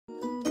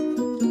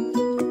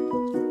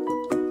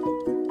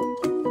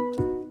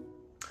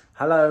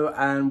Hello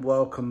and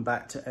welcome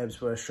back to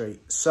Ebsworth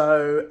Street.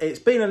 So it's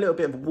been a little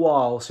bit of a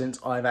while since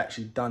I've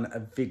actually done a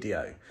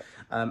video.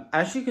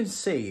 As you can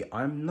see,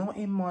 I'm not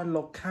in my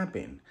log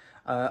cabin.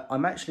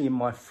 I'm actually in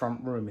my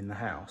front room in the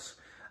house.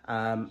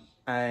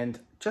 And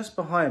just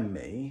behind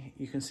me,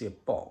 you can see a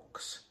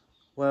box.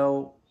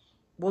 Well,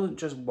 it wasn't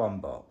just one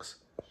box,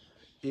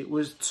 it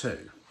was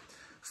two,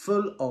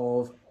 full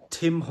of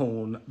Tim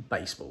Horn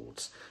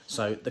baseboards.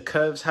 So the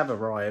curves have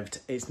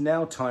arrived. It's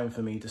now time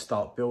for me to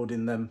start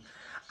building them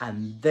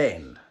and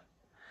then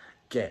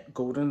get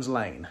Gordon's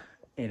Lane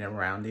in a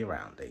roundy.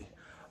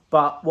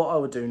 But what I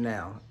will do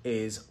now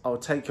is I'll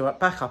take you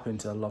back up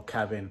into the log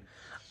cabin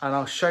and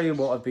I'll show you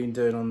what I've been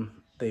doing on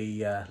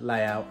the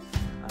layout.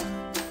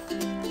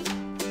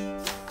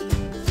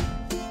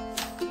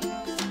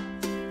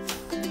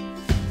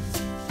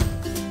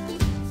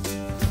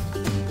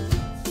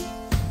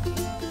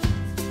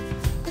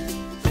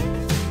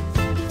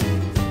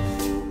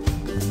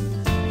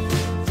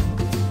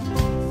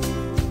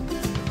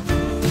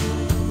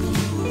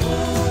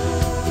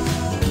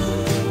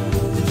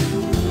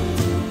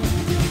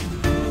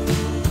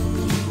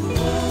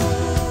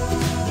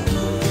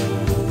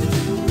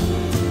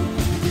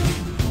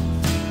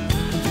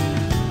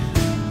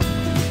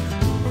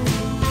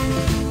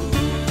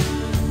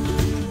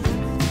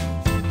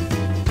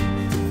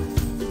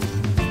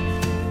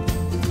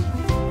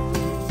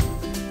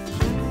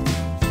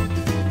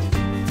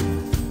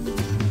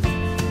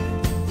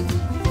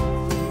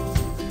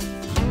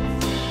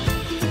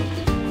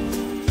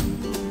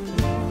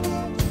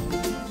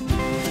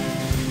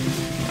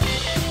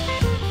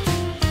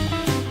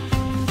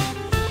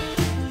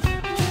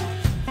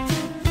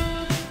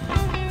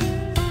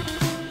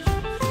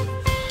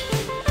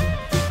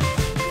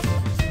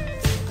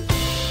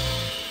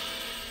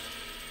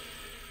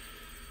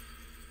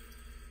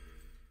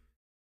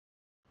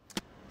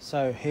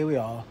 So here we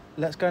are.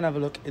 Let's go and have a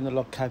look in the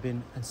log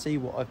cabin and see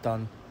what I've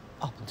done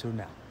up until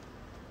now.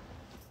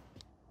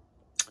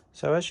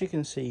 So as you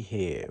can see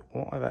here,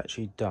 what I've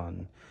actually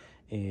done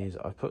is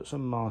I've put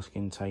some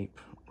masking tape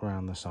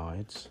around the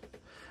sides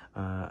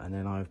and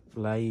then I've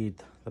laid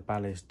the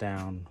ballast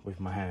down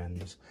with my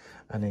hands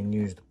and then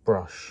used a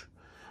brush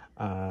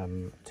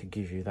to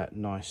give you that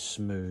nice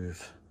smooth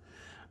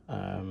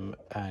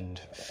and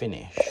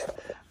finish.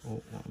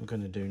 What I'm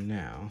going to do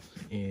now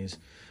is,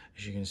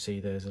 as you can see,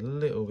 there's a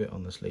little bit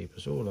on the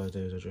sleepers. All I do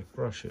is I just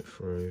brush it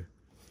through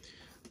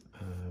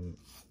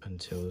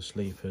until the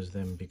sleepers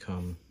then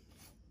become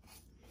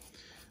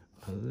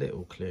a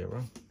little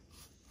clearer.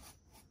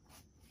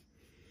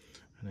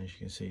 And as you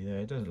can see there,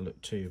 it doesn't look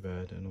too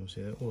bad. And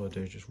obviously all I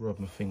do is just rub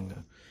my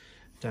finger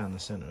down the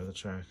centre of the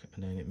track,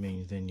 and then it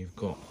means then you've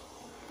got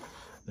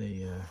the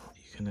you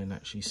can then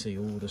actually see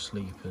all the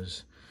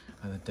sleepers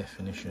and the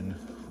definition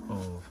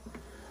of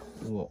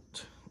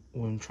what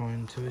I'm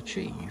trying to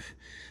achieve.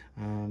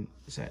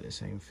 Exactly the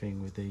same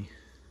thing with the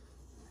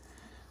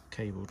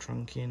cable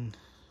trunking, and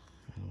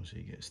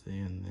obviously it gets to the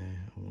end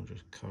there, and we'll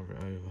just cover it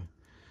over,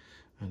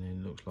 and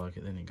then it looks like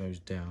it, then it goes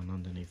down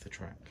underneath the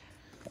track.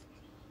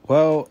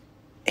 Well,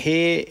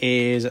 here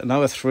is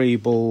another 3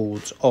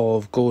 boards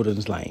of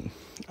Gordon's Lane.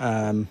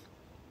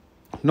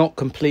 Not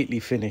completely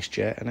finished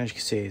yet, and as you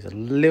can see, it's a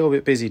little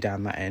bit busy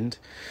down that end.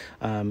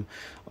 I'm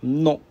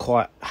not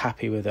quite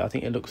happy with it. I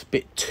think it looks a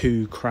bit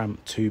too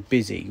cramped, too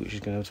busy, which is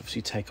going to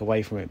obviously take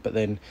away from it. But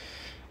then you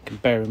can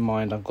bear in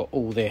mind I've got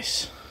all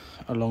this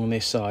along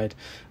this side,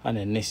 and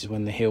then this is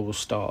when the hill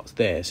starts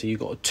there. So you've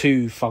got a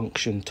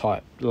 2-function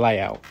type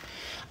layout.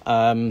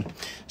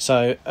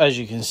 So as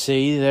you can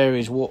see, there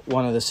is what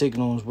one of the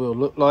signals will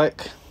look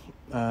like.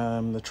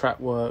 The track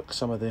work,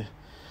 some of the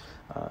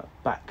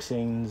back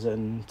scenes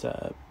and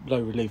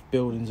low relief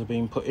buildings are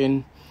being put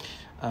in.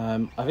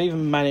 I've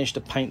even managed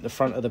to paint the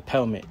front of the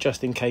pelmet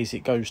just in case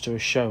it goes to a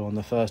show on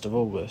the 1st of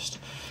August.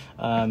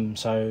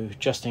 So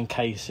just in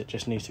case it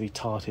just needs to be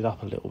tarted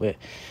up a little bit,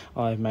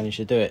 I've managed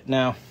to do it.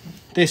 Now,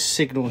 this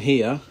signal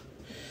here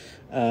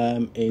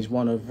is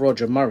one of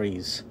Roger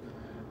Murray's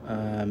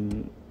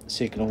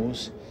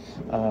signals,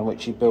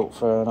 which he built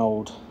for an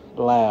old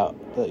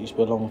layout that used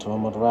to belong to a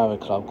model railway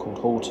club called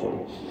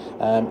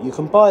Halton. You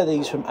can buy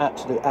these from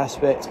Absolute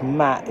Aspects.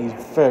 Matt is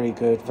very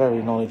good,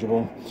 very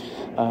knowledgeable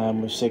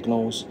with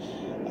signals,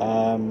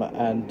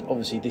 and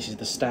obviously this is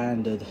the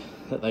standard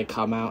that they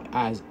come out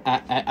as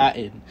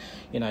in.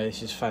 You know,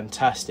 this is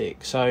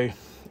fantastic. So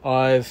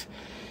I've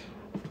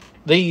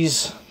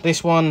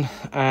this one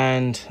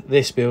and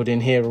this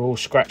building here are all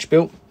scratch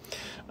built.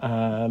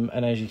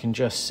 And as you can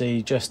just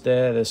see just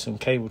there's some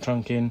cable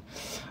trunking.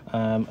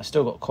 I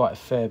still got quite a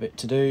fair bit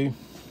to do.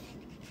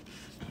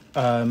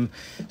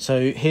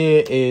 So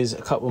here is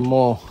a couple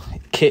more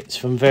kits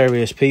from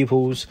various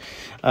peoples.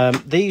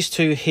 These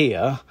two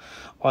here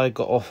I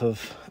got off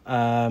of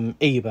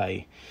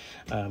eBay,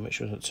 which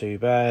wasn't too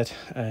bad.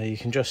 You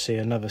can just see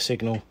another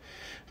signal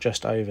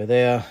just over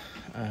there,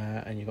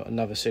 and you've got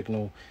another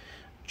signal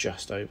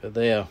just over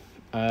there.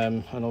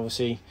 And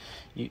obviously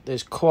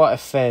there's quite a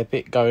fair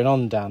bit going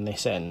on down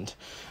this end.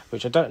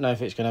 which I don't know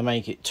if it's going to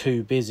make it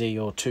too busy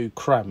or too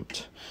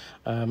cramped.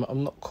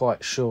 I'm not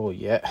quite sure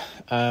yet.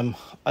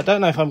 I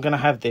don't know if I'm going to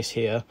have this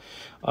here.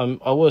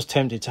 I was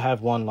tempted to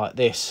have one like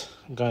this,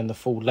 going the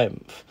full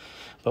length.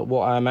 But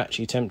what I'm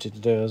actually tempted to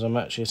do is I'm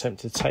actually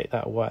tempted to take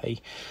that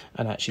away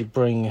and actually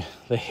bring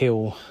the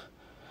hill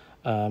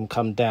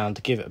come down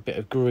to give it a bit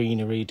of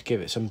greenery, to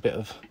give it some bit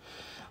of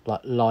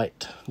like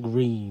light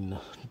green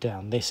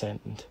down this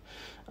end.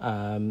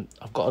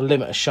 I've got a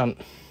limiter shunt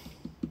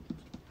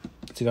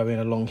to go in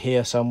along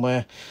here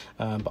somewhere,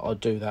 but I'll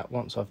do that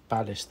once I've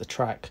ballasted the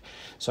track.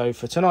 So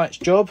for tonight's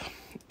job,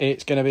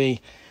 it's going to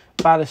be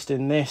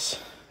ballasting this,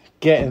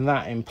 getting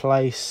that in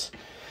place,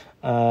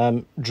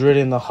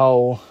 drilling the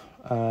hole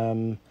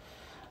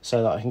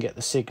so that I can get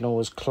the signal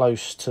as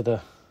close to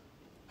the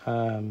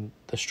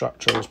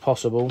structure as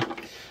possible.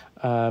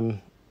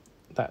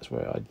 That's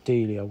where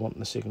ideally I want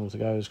the signal to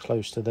go, as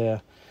close to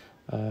there.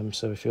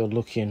 So if you're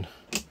looking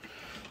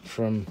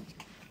from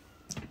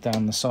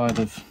down the side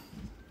of,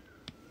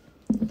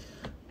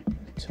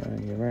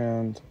 turning you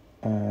around,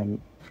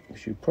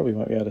 which you probably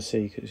won't be able to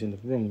see because it's in the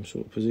wrong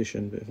sort of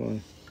position, but if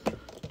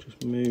I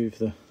just move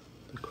the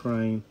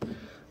crane,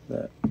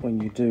 that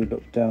when you do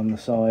look down the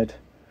side,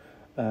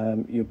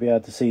 you'll be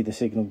able to see the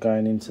signal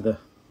going into the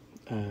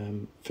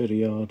footer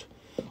yard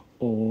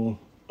or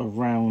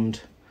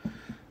around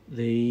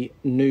the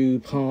new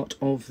part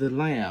of the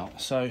layout.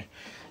 So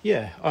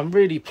yeah, I'm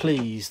really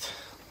pleased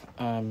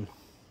how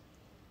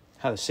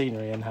the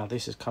scenery and how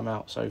this has come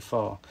out so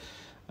far.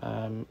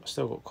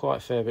 Still got quite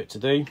a fair bit to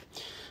do.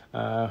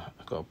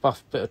 I've got a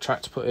bit of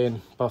track to put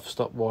in, buff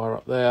stop wire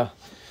up there,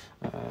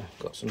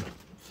 got some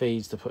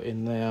feeds to put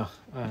in there,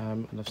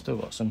 and I've still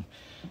got some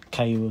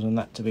cables and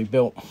that to be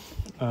built,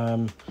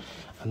 and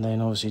then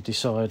obviously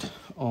decide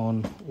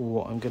on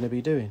what I'm going to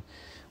be doing.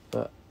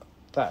 But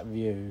that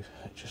view,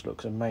 it just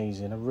looks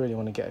amazing. I really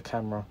want to get a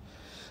camera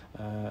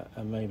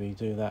and maybe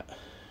do that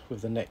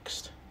with the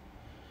next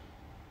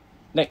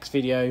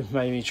video,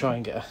 maybe try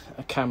and get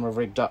a camera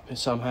rigged up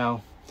somehow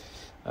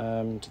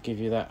to give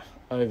you that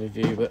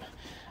overview. But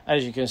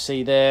as you can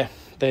see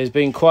there's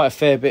been quite a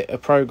fair bit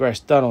of progress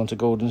done onto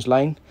Gordon's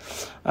Lane.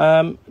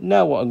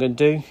 Now what I'm going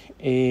to do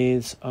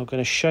is I'm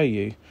going to show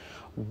you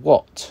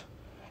what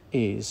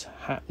is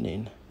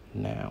happening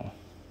now.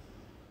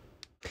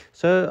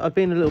 So I've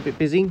been a little bit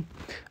busy.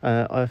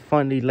 I've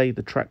finally laid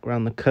the track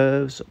around the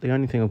curves. The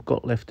only thing I've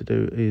got left to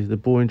do is the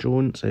boring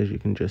joints, as you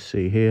can just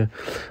see here.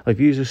 I've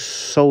used a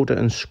solder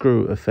and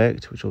screw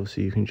effect, which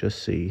obviously you can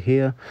just see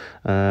here.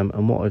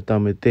 And what I've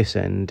done with this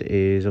end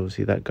is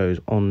obviously that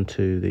goes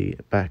onto the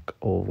back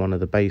of one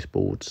of the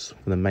baseboards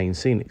for the main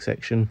scenic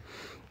section,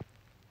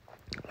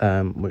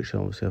 which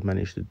obviously I've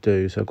managed to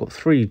do. So I've got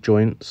 3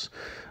 joints,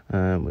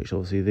 which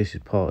obviously this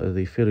is part of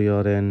the filler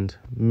yard end,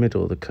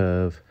 middle of the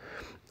curve,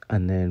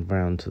 and then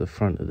round to the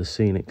front of the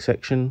scenic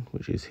section,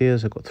 which is here.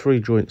 So I've got 3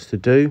 joints to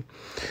do.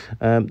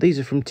 These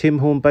are from Tim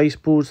Horn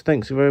Baseboards.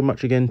 Thanks very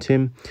much again,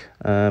 Tim.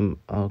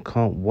 I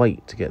can't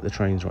wait to get the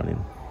trains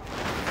running.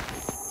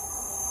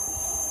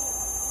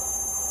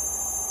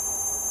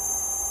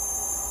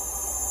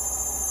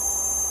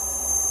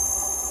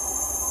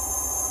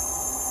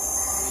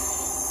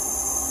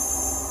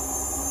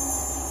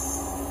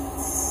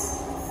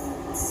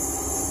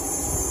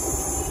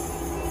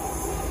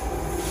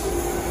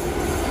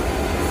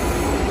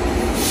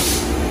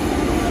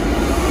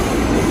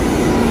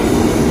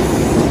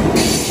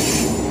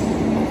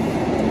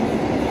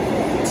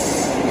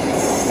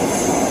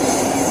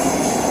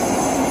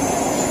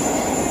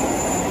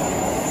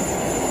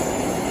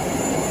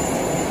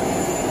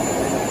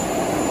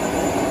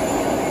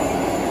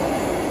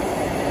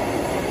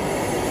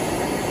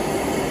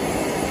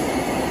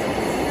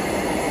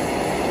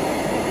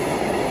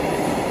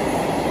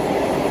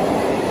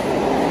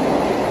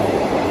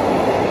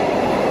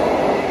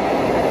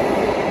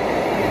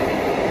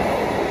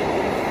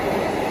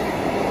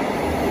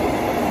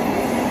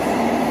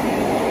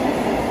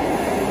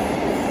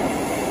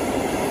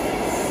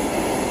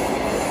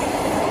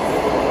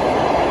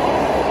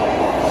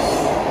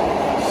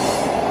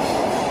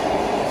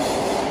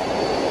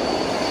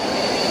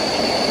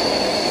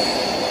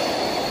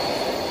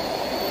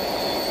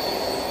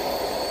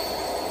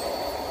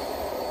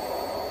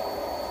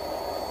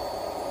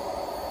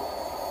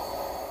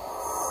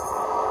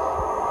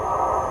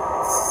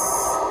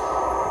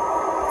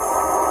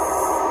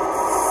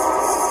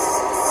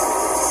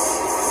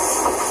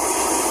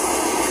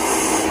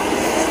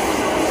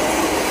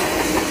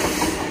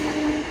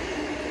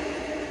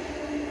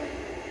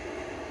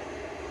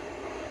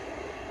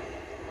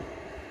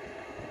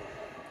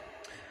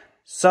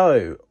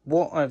 So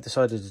what I've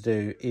decided to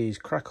do is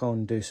crack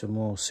on, do some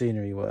more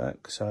scenery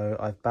work. So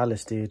I've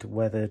ballasted,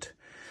 weathered,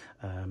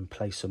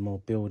 placed some more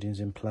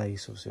buildings in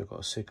place. Obviously I've got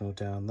a signal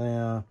down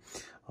there.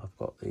 I've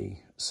got the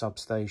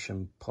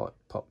substation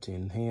popped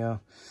in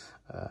here.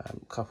 A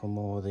couple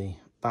more of the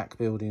back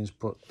buildings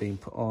being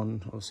put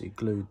on. Obviously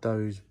glued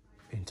those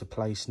into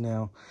place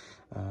now.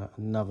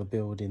 Another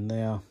building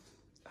there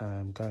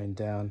going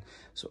down.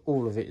 So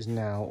all of it is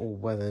now all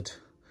weathered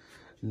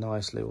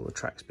nicely. All the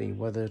tracks being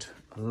weathered.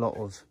 A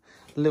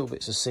little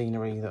bits of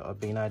scenery that I've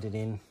been added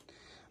in,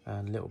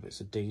 and little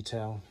bits of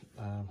detail.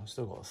 I've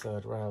still got a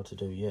third rail to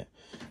do yet,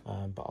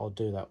 but I'll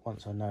do that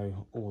once I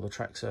know all the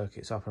track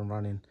circuits up and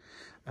running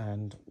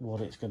and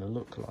what it's going to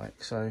look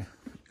like. So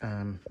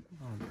I'll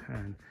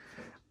pan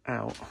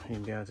out, you'll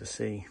be able to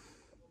see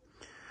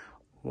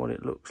what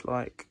it looks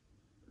like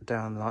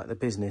down like the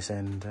business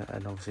end,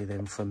 and obviously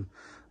then from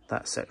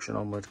that section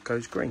onward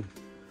goes green.